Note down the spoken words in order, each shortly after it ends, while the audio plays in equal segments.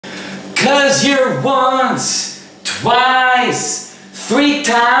'Cause you're once, twice, 3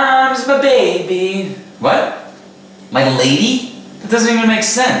 times my baby. What? My lady? That doesn't even make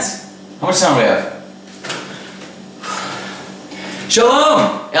sense. How much time do we have?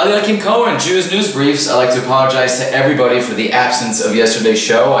 Shalom! Eliyokim Cohen, Jews News Briefs. I'd like to apologize to everybody for the absence of yesterday's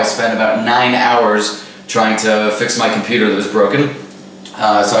show. I spent about 9 hours trying to fix my computer that was broken.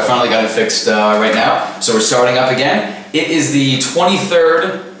 So I finally got it fixed right now. So we're starting up again. It is the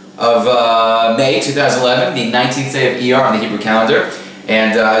 23rd of May 2011, the 19th day of ER on the Hebrew calendar.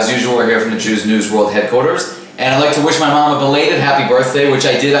 And as usual, we're here from the Jews News World headquarters. And I'd like to wish my mom a belated happy birthday, which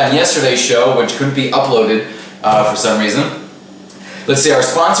I did on yesterday's show, which couldn't be uploaded for some reason. Let's see, our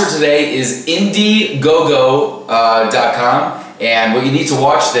sponsor today is Indiegogo.com. And what you need to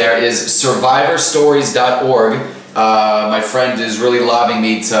watch there is survivorstories.org. My friend is really lobbying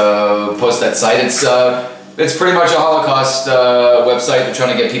me to post that site. It's pretty much a Holocaust website. They're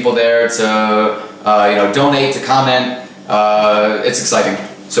trying to get people there to donate, to comment. It's exciting,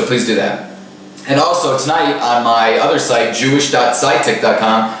 so please do that. And also tonight on my other site,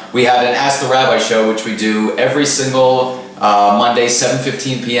 jewish.sidekick.com, we had an Ask the Rabbi show, which we do every single Monday,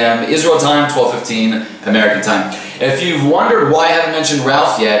 7:15 p.m. Israel time, 12:15 American time. If you've wondered why I haven't mentioned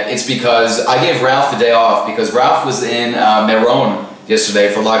Ralph yet, it's because I gave Ralph the day off, because Ralph was in Meron yesterday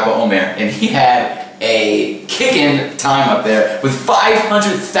for Lag BaOmer, and he had a kickin' time up there with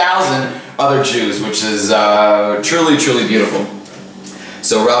 500,000 other Jews, which is truly, truly beautiful.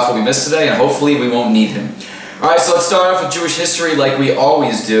 So Ralph will be missed today, and hopefully we won't need him. Alright, so let's start off with Jewish history like we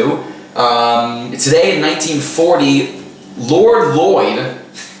always do. Today in 1940, Lord Lloyd,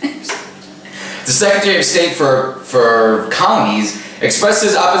 the Secretary of State for Colonies, expressed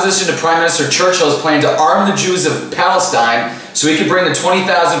his opposition to Prime Minister Churchill's plan to arm the Jews of Palestine so he could bring the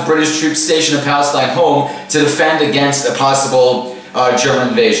 20,000 British troops stationed in Palestine home to defend against a possible German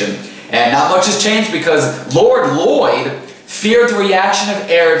invasion. And not much has changed because Lord Lloyd feared the reaction of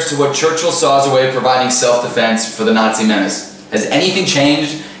Arabs to what Churchill saw as a way of providing self-defense for the Nazi menace. Has anything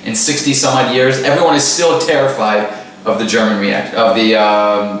changed in 60-some-odd years? Everyone is still terrified of the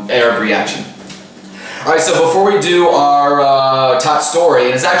Arab reaction. Alright, so before we do our top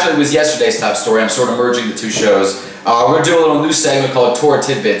story, and it was yesterday's top story, I'm sort of merging the two shows, we're going to do a little new segment called Torah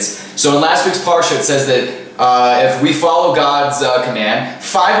Tidbits. So in last week's Parsha it says that if we follow God's command,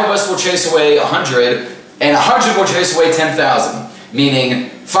 5 of us will chase away 100, and 100 will chase away 10,000.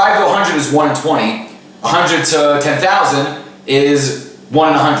 Meaning, 5 to 100 is 1 in 20, 100 to 10,000 is 1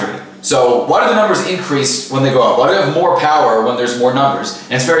 in 100. So why do the numbers increase when they go up? Why do we have more power when there's more numbers?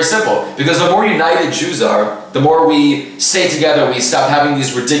 And it's very simple. Because the more united Jews are, the more we stay together, we stop having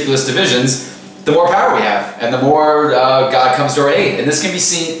these ridiculous divisions, the more power we have, and the more God comes to our aid. And this can be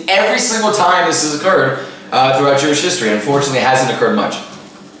seen every single time this has occurred throughout Jewish history. Unfortunately, it hasn't occurred much.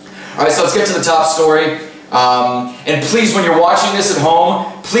 Alright, so let's get to the top story. And please, when you're watching this at home,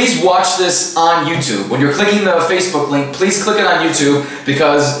 please watch this on YouTube. When you're clicking the Facebook link, please click it on YouTube,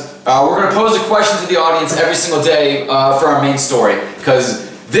 because we're going to pose a question to the audience every single day for our main story, because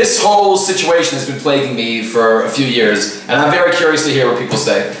this whole situation has been plaguing me for a few years, and I'm very curious to hear what people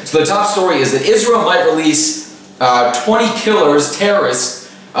say. So the top story is that Israel might release 20 killers, terrorists,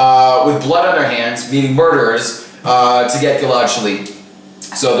 with blood on their hands, meaning murderers, to get Gilad Shalit.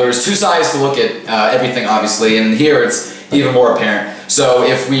 So there's two sides to look at everything, obviously, and here it's even more apparent. So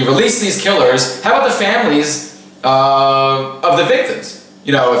if we release these killers, how about the families of the victims?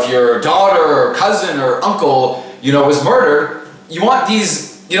 You know, if your daughter or cousin or uncle, was murdered, you want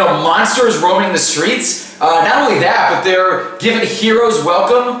these, monsters roaming the streets? Not only that, but they're given heroes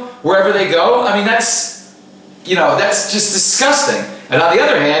welcome wherever they go. I mean, that's just disgusting. And on the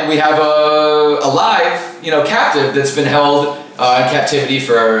other hand, we have a live, captive that's been held in captivity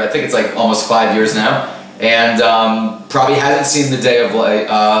for, I think it's like almost 5 years now, and probably hasn't seen the light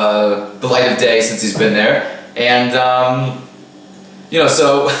of day since he's been there. And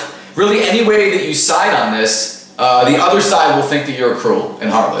so really any way that you side on this, the other side will think that you're cruel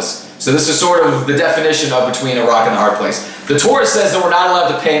and heartless. So this is sort of the definition of between a rock and a hard place. The Torah says that we're not allowed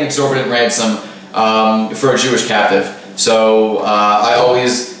to pay an exorbitant ransom for a Jewish captive. So I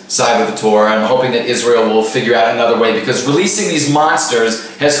always side with the Torah. I'm hoping that Israel will figure out another way, because releasing these monsters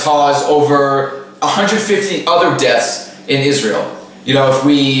has caused over 150 other deaths in Israel. If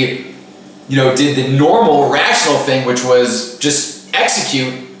we, did the normal, rational thing, which was just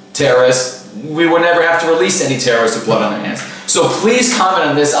execute terrorists, we would never have to release any terrorists with blood on their hands. So please comment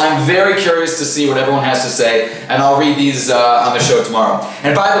on this. I'm very curious to see what everyone has to say, and I'll read these on the show tomorrow.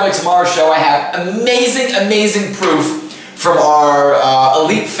 And by the way, tomorrow's show I have amazing, amazing proof from our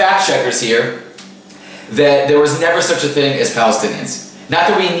elite fact checkers here that there was never such a thing as Palestinians. Not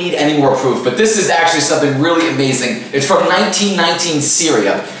that we need any more proof, but this is actually something really amazing. It's from 1919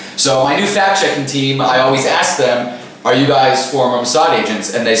 Syria. So my new fact-checking team, I always ask them, are you guys former Mossad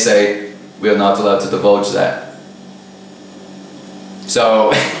agents? And they say, we are not allowed to divulge that.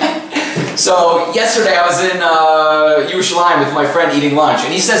 So, so yesterday I was in Yerushalayim with my friend eating lunch,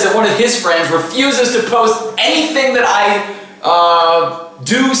 and he says that one of his friends refuses to post anything that I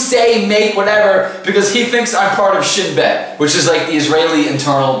do, say, make, whatever, because he thinks I'm part of Shin Bet, which is like the Israeli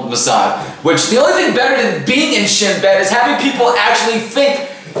internal Mossad. Which the only thing better than being in Shin Bet is having people actually think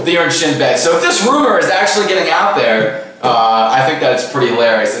that you're in Shin Bet. So if this rumor is actually getting out there, I think that it's pretty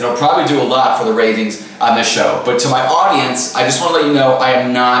hilarious, and it'll probably do a lot for the ratings on this show. But to my audience, I just want to let you know I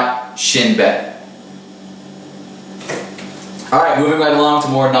am not Shin Bet. Alright, moving right along to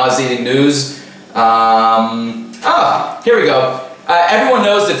more nauseating news. Here we go. Everyone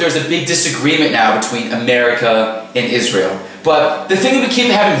knows that there's a big disagreement now between America and Israel. But the thing that we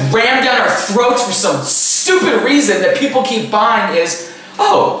keep having rammed down our throats for some stupid reason that people keep buying is,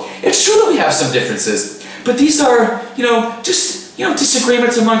 oh, it's true that we have some differences, but these are, just,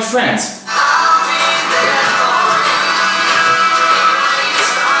 disagreements among friends.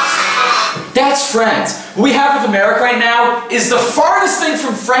 That's friends. What we have with America right now is the farthest thing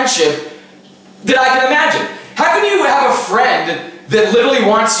from friendship that I can imagine. How can you have a friend that literally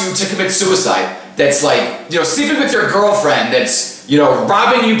wants you to commit suicide? That's like, sleeping with your girlfriend, that's,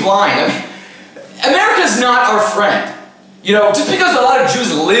 robbing you blind. I mean, America's not our friend. Just because a lot of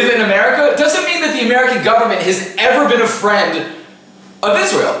Jews live in America doesn't mean that the American government has ever been a friend of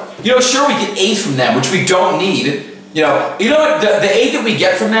Israel. Sure, we get aid from them, which we don't need. You know what, the aid that we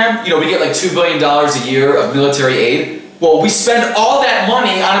get from them, we get like $2 billion a year of military aid. Well, we spend all that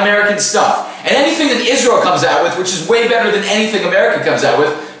money on American stuff. And anything that Israel comes out with, which is way better than anything America comes out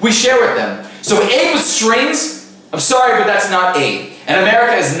with, we share with them. So aid with strings, I'm sorry, but that's not aid. And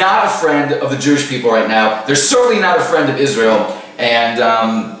America is not a friend of the Jewish people right now. They're certainly not a friend of Israel. And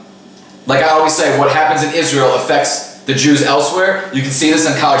like I always say, what happens in Israel affects the Jews elsewhere. You can see this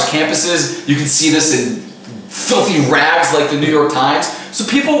on college campuses. You can see this in filthy rags like the New York Times. So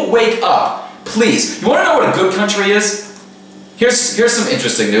people, wake up, please. You want to know what a good country is? Here's some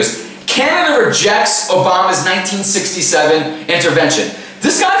interesting news. Canada rejects Obama's 1967 intervention.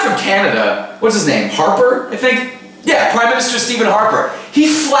 This guy from Canada, what's his name? Harper, I think? Yeah, Prime Minister Stephen Harper. He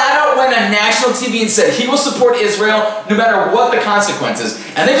flat out went on national TV and said he will support Israel no matter what the consequences.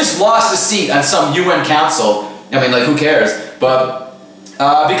 And they just lost a seat on some UN council. I mean, like, who cares? But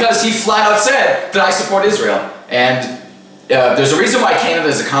because he flat out said that I support Israel. And there's a reason why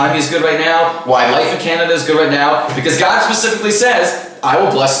Canada's economy is good right now, why life in Canada is good right now, because God specifically says, I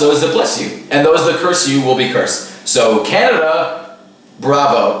will bless those that bless you, and those that curse you will be cursed. So Canada,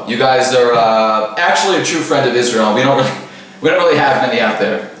 bravo. You guys are actually a true friend of Israel. We don't really have many out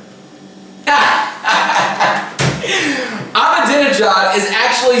there. Ahmadinejad is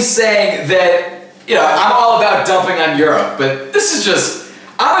actually saying that, I'm all about dumping on Europe, but this is just,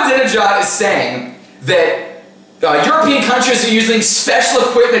 Ahmadinejad is saying that European countries are using special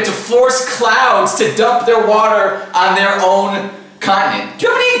equipment to force clouds to dump their water on their own continent. Do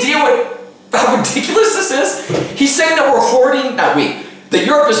you have any idea how ridiculous this is? He's saying that we're hoarding, that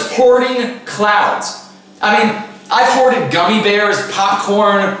Europe is hoarding clouds. I mean, I've hoarded gummy bears,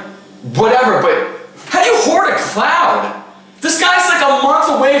 popcorn, whatever, but how do you hoard a cloud? This guy's like a month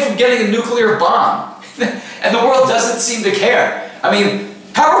away from getting a nuclear bomb, and the world doesn't seem to care. I mean,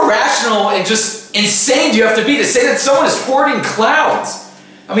 how irrational and just insane do you have to be to say that someone is hoarding clouds?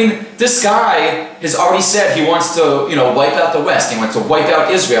 I mean, this guy has already said he wants to, wipe out the West. He wants to wipe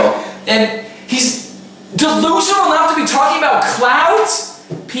out Israel. And he's delusional enough to be talking about clouds?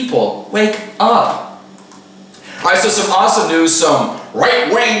 People, wake up. Alright, so some awesome news. Some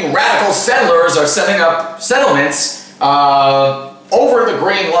right-wing radical settlers are setting up settlements over the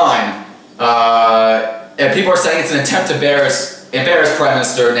Green Line. And people are saying it's an attempt to embarrass Prime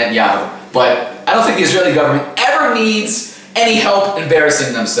Minister Netanyahu. But I don't think the Israeli government ever needs any help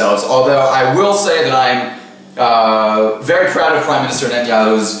embarrassing themselves, although I will say that I'm very proud of Prime Minister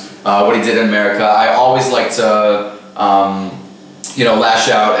Netanyahu's, what he did in America. I always like to, lash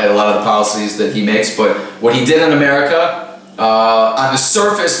out at a lot of the policies that he makes, but what he did in America, on the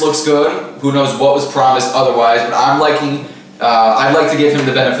surface looks good. Who knows what was promised otherwise, but I'd like to give him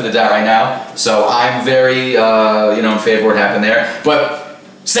the benefit of the doubt right now, so I'm very, in favor of what happened there. But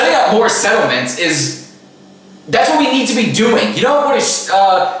setting up more settlements that's what we need to be doing. You know what is,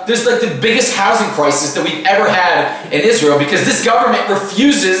 there's like the biggest housing crisis that we've ever had in Israel because this government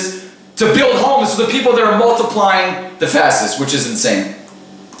refuses to build homes for the people that are multiplying the fastest, which is insane.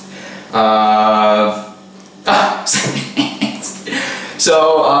 So,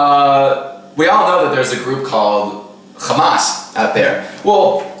 we all know that there's a group called Hamas out there.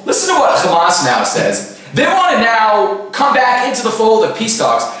 Well, listen to what Hamas now says. They want to now come back into the fold of peace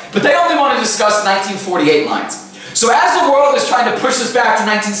talks, but they only want to discuss 1948 lines. So as the world is trying to push us back to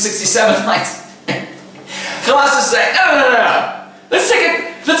 1967 lines, Hamas is saying, no. Let's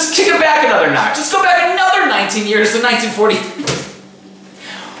kick it back another notch. Let's go back another 19 years to 1940.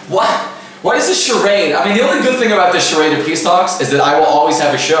 What is this charade? I mean, the only good thing about this charade of peace talks is that I will always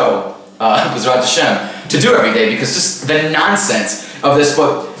have a show, B'ezrat Hashem, to do every day, because just the nonsense of this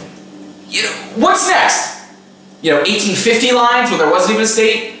book. You know, what's next? 1850 lines when there wasn't even a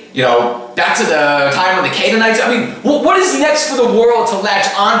state? Back to the time when the Canaanites, I mean, what is next for the world to latch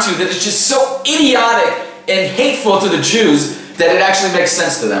onto that is just so idiotic and hateful to the Jews that it actually makes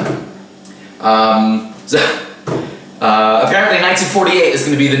sense to them? Apparently 1948 is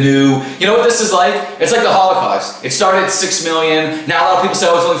going to be the new, you know what this is like? It's like the Holocaust. It started at 6 million, now a lot of people say,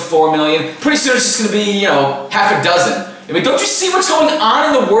 oh, it's only 4 million. Pretty soon it's just going to be, half a dozen. I mean, don't you see what's going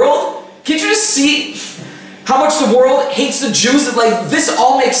on in the world? Can't you just see how much the world hates the Jews, that like this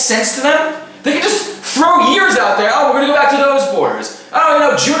all makes sense to them? They can just throw years out there. Oh, we're going to go back to those borders.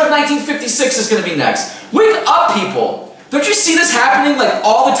 Oh, June of 1956 is going to be next. Wake up, people. Don't you see this happening like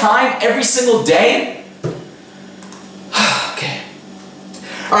all the time, every single day? Okay.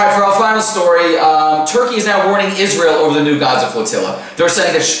 All right, for our final story, Turkey is now warning Israel over the new Gaza flotilla. They're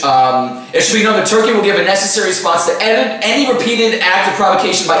saying that it should be known that Turkey will give a necessary response to any repeated act of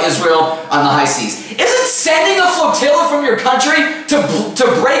provocation by Israel on the high seas. Isn't sending a flotilla from your country to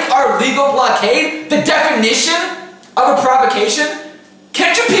break our legal blockade the definition of a provocation?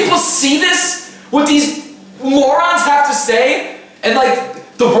 Can't you people see this? What these morons have to say? And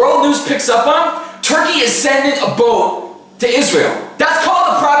like the world news picks up on? Turkey is sending a boat to Israel. That's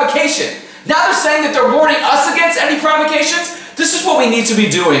called a provocation. Now they're saying that they're warning us against any provocations. This is what we need to be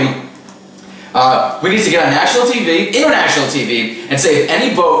doing. We need to get on national TV, international TV, and say if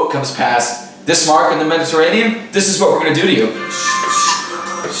any boat comes past this mark in the Mediterranean, this is what we're going to do to you.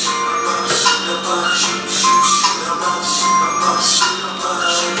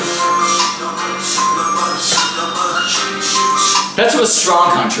 That's what a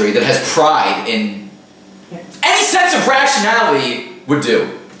strong country that has pride in any sense of rationality would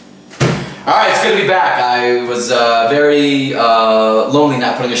do. Alright, it's good to be back. I was very lonely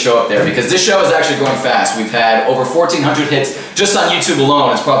not putting a show up there because this show is actually going fast. We've had over 1,400 hits just on YouTube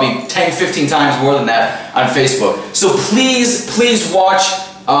alone. It's probably 10, 15 times more than that on Facebook. So please watch...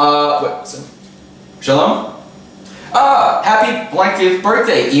 Shalom? Happy blank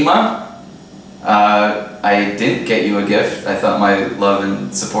birthday, Ima. I didn't get you a gift. I thought my love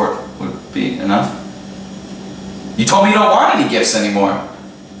and support would be enough. You told me you don't want any gifts anymore.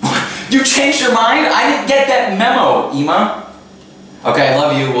 You changed your mind? I didn't get that memo, Ima. Okay, I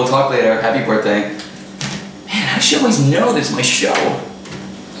love you. We'll talk later. Happy birthday. Man, how does she always know this is my show?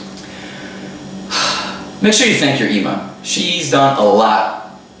 Make sure you thank your Ima. She's done a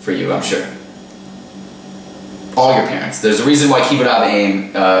lot for you, I'm sure. All your parents. There's a reason why Kibbud Av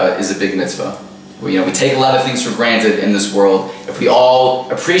V'Aim is a big mitzvah. We take a lot of things for granted in this world. If we all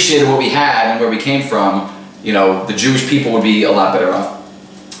appreciated what we had and where we came from, the Jewish people would be a lot better off.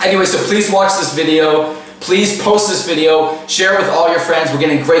 Anyway, so please watch this video. Please post this video. Share it with all your friends. We're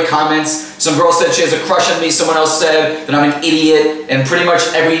getting great comments. Some girl said she has a crush on me. Someone else said that I'm an idiot, and pretty much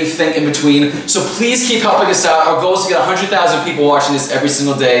everything in between. So please keep helping us out. Our goal is to get 100,000 people watching this every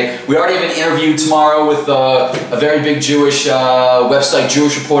single day. We already have an interview tomorrow with a very big Jewish website,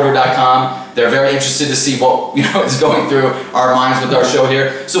 jewishreporter.com. They're very interested to see what is going through our minds with our show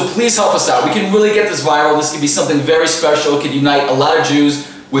here. So please help us out. We can really get this viral. This could be something very special. It could unite a lot of Jews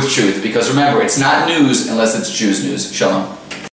with truth. Because remember, it's not news unless it's Jews news. Shalom.